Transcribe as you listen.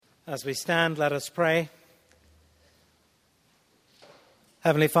As we stand, let us pray.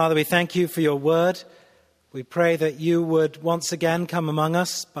 Heavenly Father, we thank you for your word. We pray that you would once again come among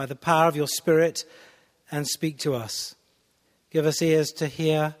us by the power of your Spirit and speak to us. Give us ears to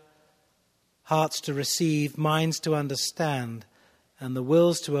hear, hearts to receive, minds to understand, and the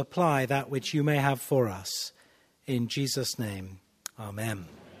wills to apply that which you may have for us. In Jesus' name, amen.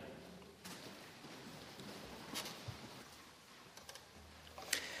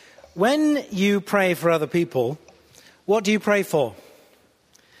 When you pray for other people, what do you pray for?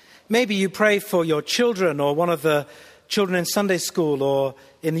 Maybe you pray for your children or one of the children in Sunday school or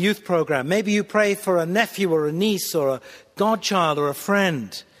in the youth program. Maybe you pray for a nephew or a niece or a godchild or a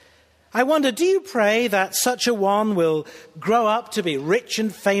friend. I wonder, do you pray that such a one will grow up to be rich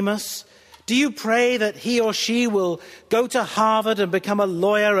and famous? Do you pray that he or she will go to Harvard and become a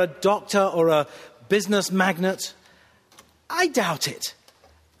lawyer, a doctor, or a business magnate? I doubt it.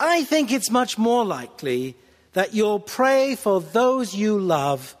 I think it's much more likely that you'll pray for those you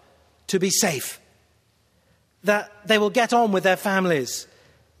love to be safe, that they will get on with their families,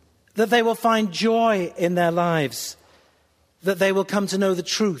 that they will find joy in their lives, that they will come to know the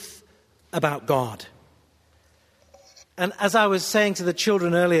truth about God. And as I was saying to the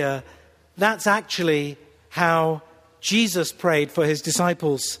children earlier, that's actually how Jesus prayed for his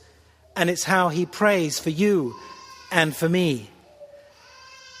disciples, and it's how he prays for you and for me.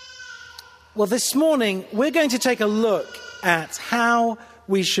 Well, this morning, we're going to take a look at how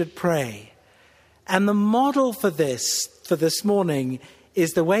we should pray. And the model for this morning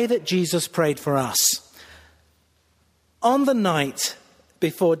is the way that Jesus prayed for us. On the night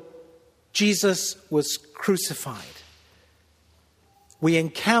before Jesus was crucified, we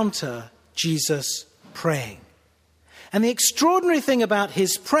encounter Jesus praying. And the extraordinary thing about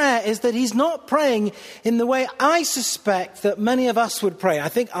his prayer is that he's not praying in the way I suspect that many of us would pray. I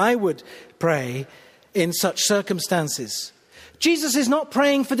think I would pray in such circumstances. Jesus is not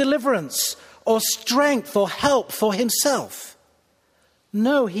praying for deliverance or strength or help for himself.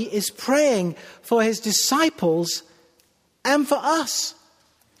 No, he is praying for his disciples and for us.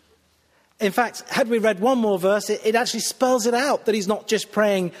 In fact, had we read one more verse, it actually spells it out that he's not just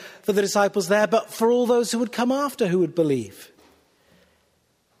praying for the disciples there, but for all those who would come after who would believe.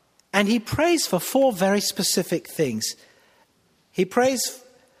 And he prays for four very specific things. He prays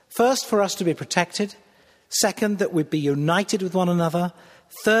first for us to be protected. Second, that we'd be united with one another.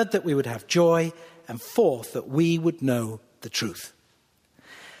 Third, that we would have joy. And fourth, that we would know the truth.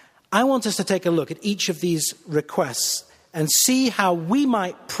 I want us to take a look at each of these requests and see how we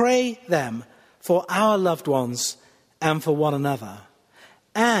might pray them for our loved ones and for one another,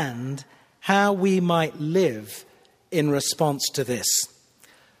 and how we might live in response to this.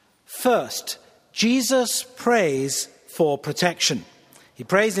 First, Jesus prays for protection. He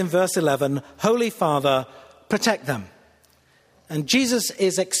prays in verse 11, "Holy Father, protect them." And Jesus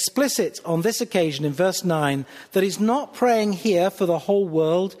is explicit on this occasion in verse 9 that he's not praying here for the whole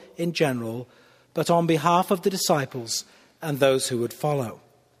world in general, but on behalf of the disciples and those who would follow.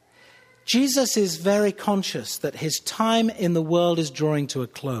 Jesus is very conscious that his time in the world is drawing to a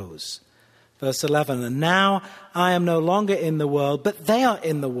close. Verse 11, "And now I am no longer in the world, but they are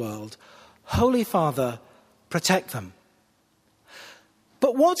in the world. Holy Father, protect them."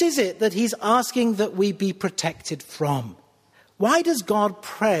 But what is it that he's asking that we be protected from? Why does God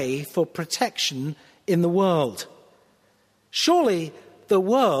pray for protection in the world? Surely the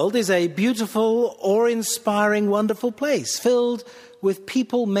world is a beautiful, awe-inspiring, wonderful place filled with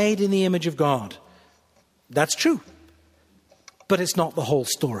people made in the image of God. That's true. But it's not the whole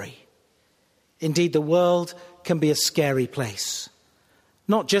story. Indeed, the world can be a scary place.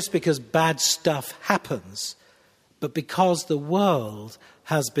 Not just because bad stuff happens, but because the world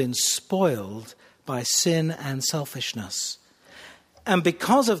has been spoiled by sin and selfishness. And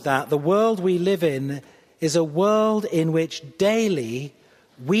because of that, the world we live in is a world in which daily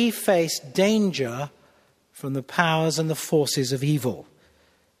we face danger from the powers and the forces of evil.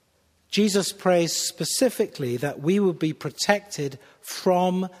 Jesus prays specifically that we will be protected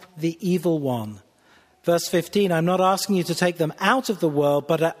from the evil one. Verse 15, "I'm not asking you to take them out of the world,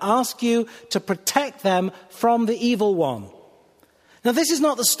 but I ask you to protect them from the evil one." Now, this is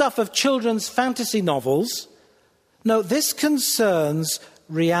not the stuff of children's fantasy novels. No, this concerns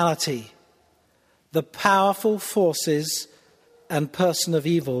reality. The powerful forces and person of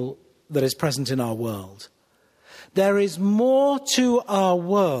evil that is present in our world. There is more to our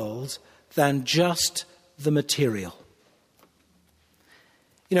world than just the material.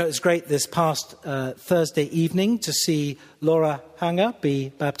 You know, it was great this past Thursday evening to see Laura Hanger be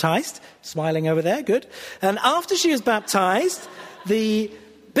baptized. Smiling over there, good. And after she was baptized, the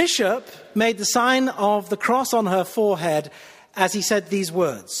Bishop made the sign of the cross on her forehead as he said these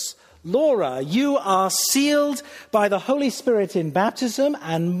words, "Laura, you are sealed by the Holy Spirit in baptism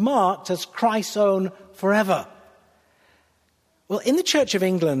and marked as Christ's own forever." Well, in the Church of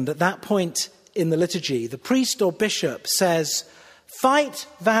England, at that point in the liturgy, the priest or bishop says, "Fight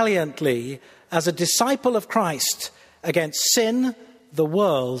valiantly as a disciple of Christ against sin, the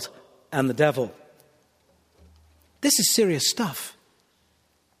world, and the devil." This is serious stuff,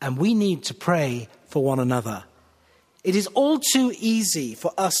 and we need to pray for one another. It is all too easy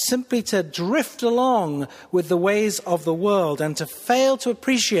for us simply to drift along with the ways of the world and to fail to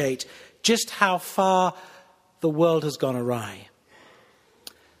appreciate just how far the world has gone awry.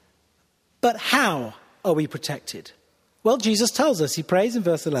 But how are we protected? Well, Jesus tells us, he prays in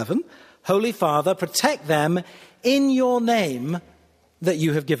verse 11, "Holy Father, protect them in your name that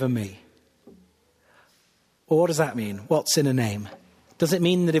you have given me." Well, what does that mean? What's in a name? Does it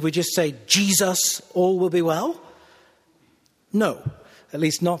mean that if we just say Jesus, all will be well? No, at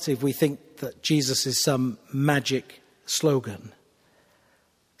least not if we think that Jesus is some magic slogan.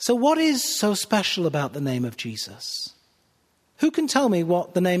 So what is so special about the name of Jesus? Who can tell me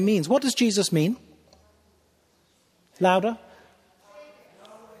what the name means? What does Jesus mean? Louder?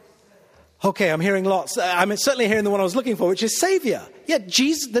 Okay, I'm hearing lots. I'm certainly hearing the one I was looking for, which is Savior. Yeah,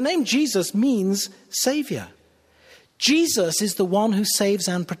 Jesus, the name Jesus means Savior. Jesus is the one who saves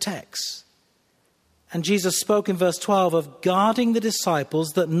and protects. And Jesus spoke in verse 12 of guarding the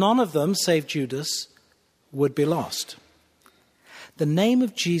disciples that none of them, save Judas, would be lost. The name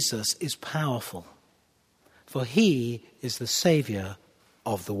of Jesus is powerful, for he is the Savior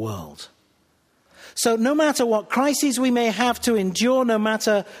of the world. So no matter what crises we may have to endure, no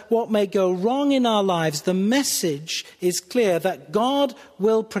matter what may go wrong in our lives, the message is clear that God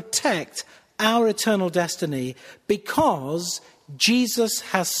will protect our eternal destiny because Jesus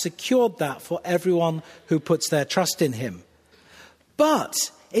has secured that for everyone who puts their trust in him.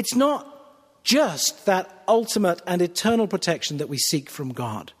 But it's not just that ultimate and eternal protection that we seek from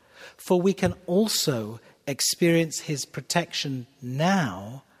God, for we can also experience his protection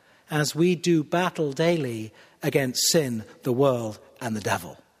now as we do battle daily against sin, the world, and the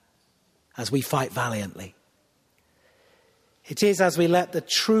devil, as we fight valiantly. It is as we let the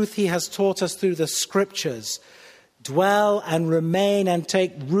truth he has taught us through the scriptures dwell and remain and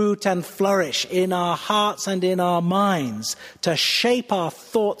take root and flourish in our hearts and in our minds to shape our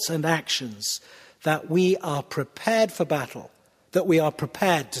thoughts and actions, that we are prepared for battle, that we are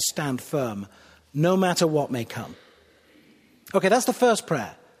prepared to stand firm, no matter what may come. Okay, that's the first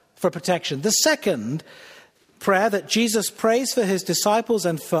prayer for protection. The second prayer that Jesus prays for his disciples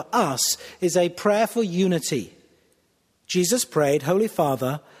and for us is a prayer for unity. Jesus prayed, "Holy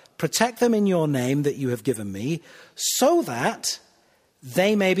Father, protect them in your name that you have given me, so that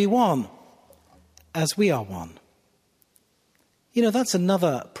they may be one, as we are one." You know, that's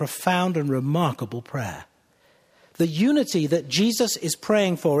another profound and remarkable prayer. The unity that Jesus is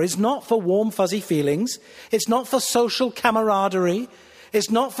praying for is not for warm, fuzzy feelings. It's not for social camaraderie. It's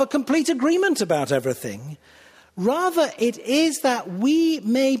not for complete agreement about everything. Rather, it is that we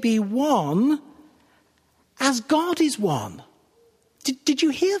may be one as God is one. Did you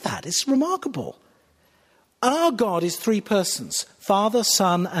hear that? It's remarkable. Our God is three persons, Father,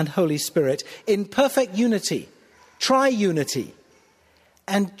 Son, and Holy Spirit, in perfect unity, triunity.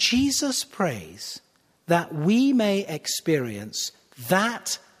 And Jesus prays that we may experience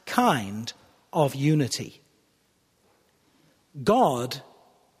that kind of unity. God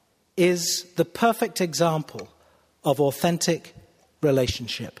is the perfect example of authentic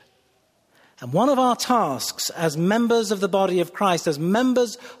relationship. And one of our tasks as members of the body of Christ, as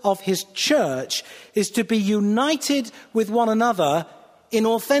members of his church, is to be united with one another in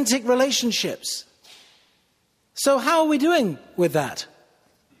authentic relationships. So how are we doing with that?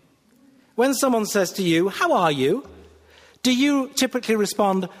 When someone says to you, "How are you?" do you typically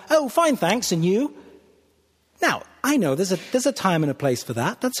respond, "Oh, fine, thanks, and you?" Now, I know there's a time and a place for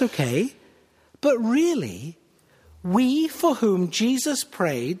that. That's okay. But really, we for whom Jesus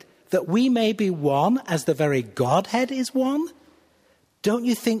prayed that we may be one as the very Godhead is one, don't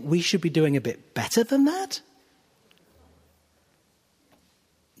you think we should be doing a bit better than that?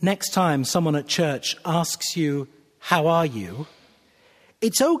 Next time someone at church asks you, "How are you?"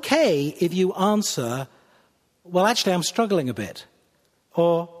 it's okay if you answer, "Well, actually, I'm struggling a bit,"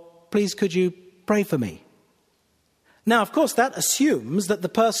 or "Please, could you pray for me?" Now, of course, that assumes that the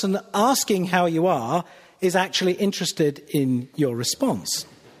person asking how you are is actually interested in your response.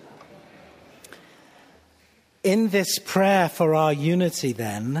 In this prayer for our unity,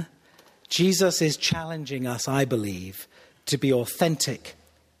 then, Jesus is challenging us, I believe, to be authentic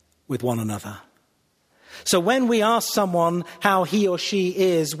with one another. So when we ask someone how he or she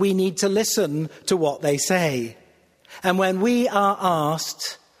is, we need to listen to what they say. And when we are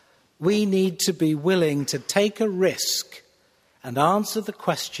asked, we need to be willing to take a risk and answer the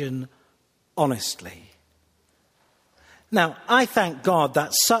question honestly. Now, I thank God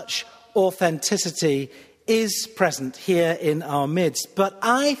that such authenticity is present here in our midst, but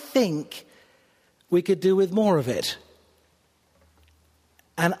I think we could do with more of it.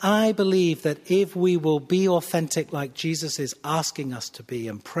 And I believe that if we will be authentic like Jesus is asking us to be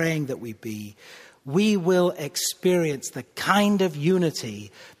and praying that we be, we will experience the kind of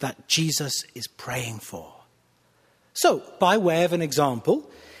unity that Jesus is praying for. So, by way of an example,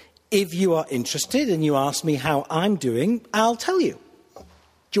 if you are interested and you ask me how I'm doing, I'll tell you. Do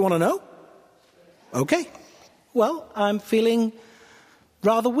you want to know? Okay. Well, I'm feeling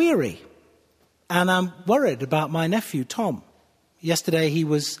rather weary, and I'm worried about my nephew, Tom. Yesterday, he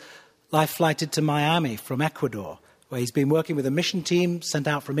was life-flighted to Miami from Ecuador, where he's been working with a mission team sent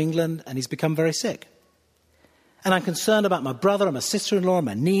out from England, and he's become very sick. And I'm concerned about my brother and my sister-in-law and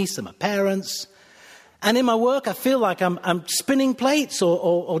my niece and my parents. And in my work, I feel like I'm spinning plates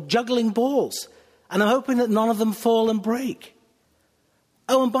or juggling balls, and I'm hoping that none of them fall and break.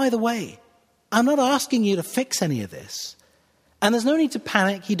 Oh, and by the way, I'm not asking you to fix any of this. And there's no need to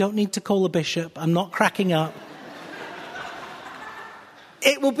panic. You don't need to call the bishop. I'm not cracking up.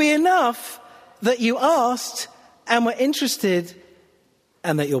 It will be enough that you asked and were interested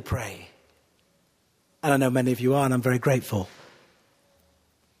and that you'll pray. And I know many of you are, and I'm very grateful.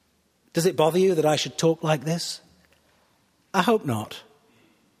 Does it bother you that I should talk like this? I hope not.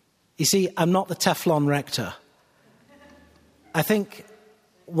 You see, I'm not the Teflon rector. I think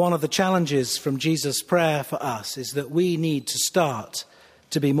one of the challenges from Jesus' prayer for us is that we need to start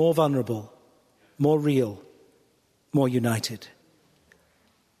to be more vulnerable, more real, more united.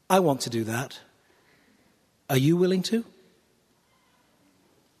 I want to do that. Are you willing to?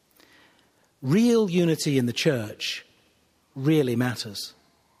 Real unity in the church really matters.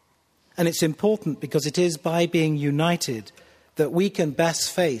 And it's important because it is by being united that we can best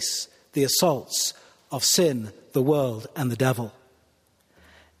face the assaults of sin, the world, and the devil.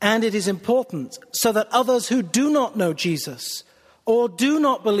 And it is important so that others who do not know Jesus or do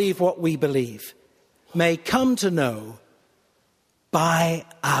not believe what we believe may come to know by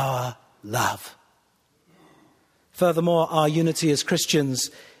our love. Furthermore, our unity as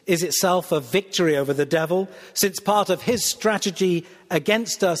Christians is itself a victory over the devil, since part of his strategy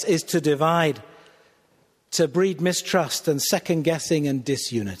against us is to divide, to breed mistrust and second-guessing and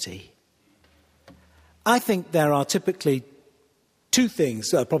disunity. I think there are typically two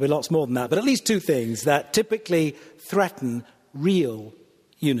things, probably lots more than that, but at least two things that typically threaten real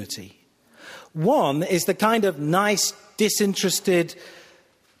unity. One is the kind of nice, disinterested,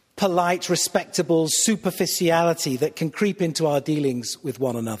 polite, respectable superficiality that can creep into our dealings with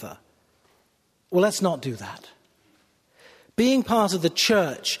one another. Well, let's not do that. Being part of the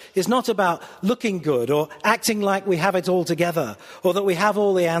church is not about looking good or acting like we have it all together or that we have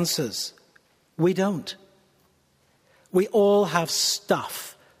all the answers. We don't. We all have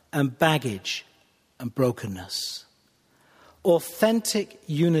stuff and baggage and brokenness. Authentic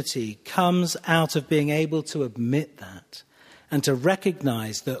unity comes out of being able to admit that and to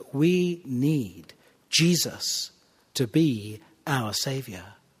recognize that we need Jesus to be our Savior.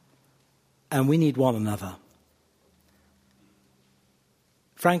 And we need one another.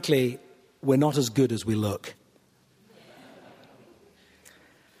 Frankly, we're not as good as we look.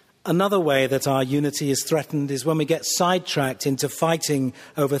 Another way that our unity is threatened is when we get sidetracked into fighting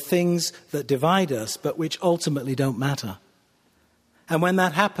over things that divide us, but which ultimately don't matter. And when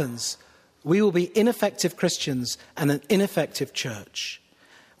that happens, we will be ineffective Christians and an ineffective church.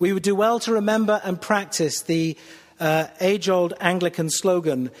 We would do well to remember and practice the age-old Anglican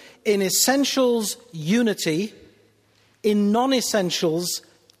slogan, in essentials, unity, in non-essentials,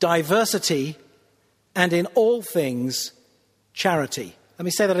 diversity, and in all things, charity. Let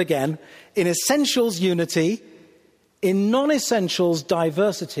me say that again. In essentials, unity, in non-essentials,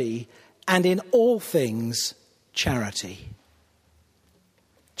 diversity, and in all things, charity.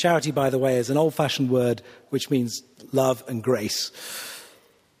 Charity, by the way, is an old-fashioned word which means love and grace.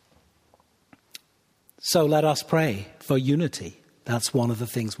 So let us pray for unity. That's one of the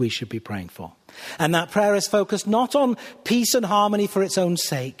things we should be praying for. And that prayer is focused not on peace and harmony for its own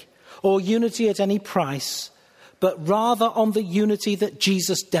sake, or unity at any price, but rather on the unity that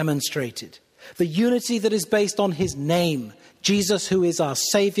Jesus demonstrated. The unity that is based on his name, Jesus, who is our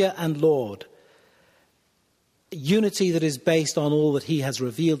Savior and Lord. Unity that is based on all that he has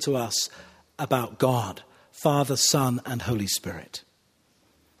revealed to us about God, Father, Son, and Holy Spirit.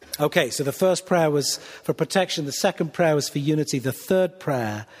 Okay, so the first prayer was for protection. The second prayer was for unity. The third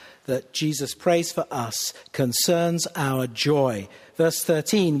prayer that Jesus prays for us concerns our joy. Verse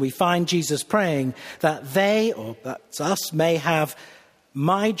 13, we find Jesus praying that they, or that's us, may have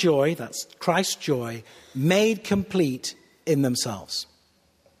my joy, that's Christ's joy, made complete in themselves.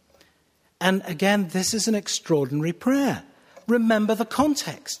 And again, this is an extraordinary prayer. Remember the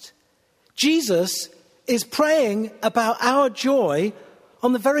context. Jesus is praying about our joy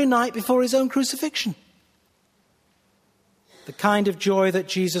on the very night before his own crucifixion. The kind of joy that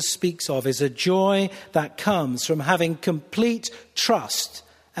Jesus speaks of is a joy that comes from having complete trust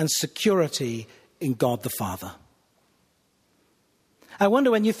and security in God the Father. I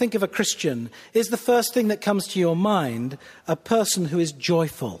wonder, when you think of a Christian, is the first thing that comes to your mind a person who is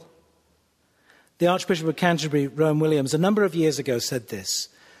joyful? The Archbishop of Canterbury, Rowan Williams, a number of years ago said this: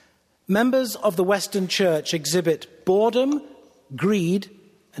 members of the Western Church exhibit boredom, greed,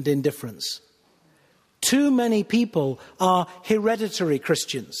 and indifference. Too many people are hereditary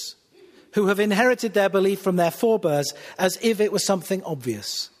Christians who have inherited their belief from their forebears as if it was something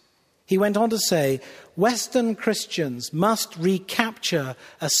obvious. He went on to say, Western Christians must recapture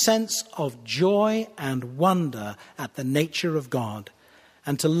a sense of joy and wonder at the nature of God,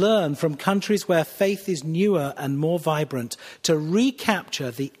 and to learn from countries where faith is newer and more vibrant to recapture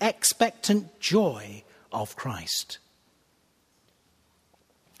the expectant joy of Christ.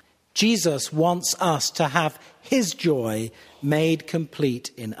 Jesus wants us to have his joy made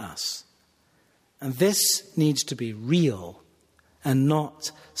complete in us. And this needs to be real and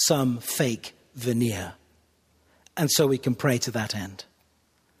not some fake veneer. And so we can pray to that end.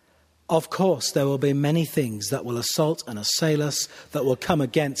 Of course, there will be many things that will assault and assail us, that will come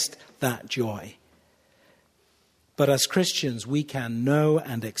against that joy. But as Christians, we can know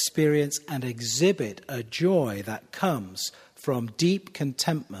and experience and exhibit a joy that comes from deep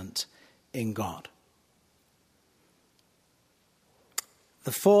contentment in God.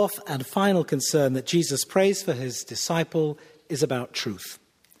 The fourth and final concern that Jesus prays for his disciple is about truth.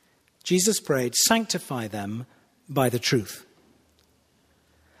 Jesus prayed, sanctify them by the truth.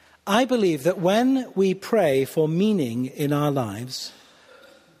 I believe that when we pray for meaning in our lives,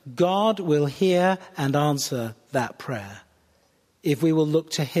 God will hear and answer that prayer if we will look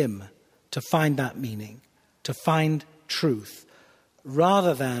to him to find that meaning, to find truth,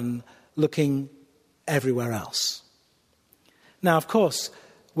 rather than looking everywhere else. Now, of course,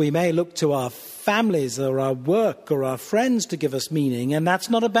 we may look to our families or our work or our friends to give us meaning, and that's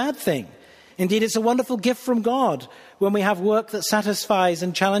not a bad thing. Indeed, it's a wonderful gift from God when we have work that satisfies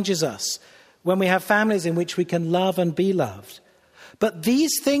and challenges us, when we have families in which we can love and be loved. But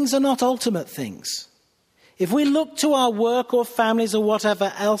these things are not ultimate things. If we look to our work or families or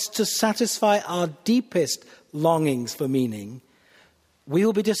whatever else to satisfy our deepest longings for meaning, we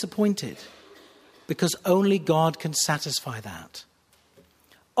will be disappointed, because only God can satisfy that.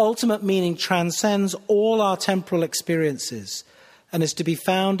 Ultimate meaning transcends all our temporal experiences and is to be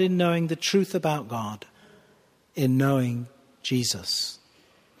found in knowing the truth about God, in knowing Jesus.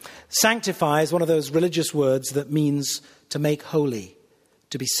 Sanctify is one of those religious words that means to make holy,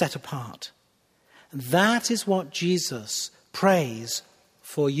 to be set apart. And that is what Jesus prays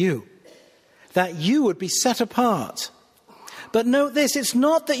for you, that you would be set apart. But note this, it's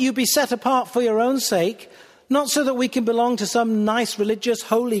not that you be set apart for your own sake, not so that we can belong to some nice religious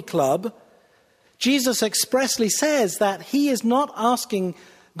holy club. Jesus expressly says that he is not asking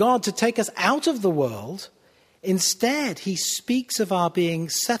God to take us out of the world. Instead, he speaks of our being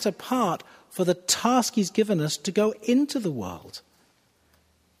set apart for the task he's given us to go into the world.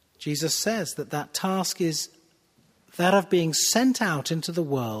 Jesus says that that task is that of being sent out into the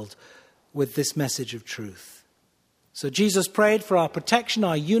world with this message of truth. So Jesus prayed for our protection,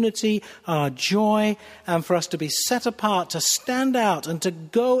 our unity, our joy, and for us to be set apart, to stand out and to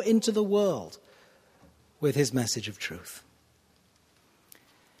go into the world with his message of truth.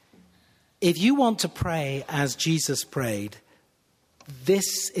 If you want to pray as Jesus prayed,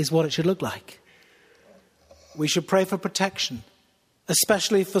 this is what it should look like. We should pray for protection,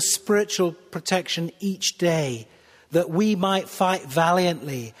 especially for spiritual protection each day, that we might fight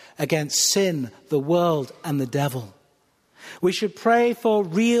valiantly against sin, the world, and the devil. We should pray for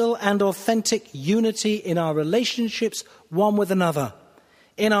real and authentic unity in our relationships one with another,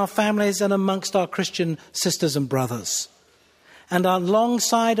 in our families and amongst our Christian sisters and brothers. And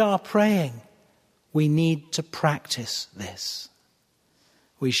alongside our praying, we need to practice this.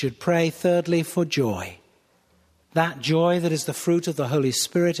 We should pray, thirdly, for joy. That joy that is the fruit of the Holy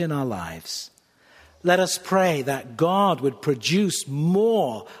Spirit in our lives. Let us pray that God would produce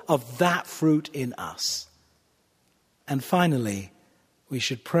more of that fruit in us. And finally, We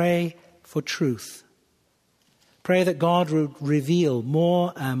should pray for truth. Pray that God would reveal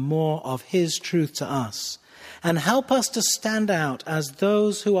more and more of his truth to us and help us to stand out as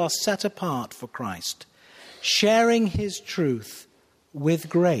those who are set apart for Christ, sharing his truth with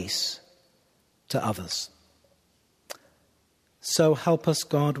grace to others. So help us,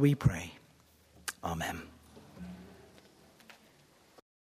 God, we pray. Amen.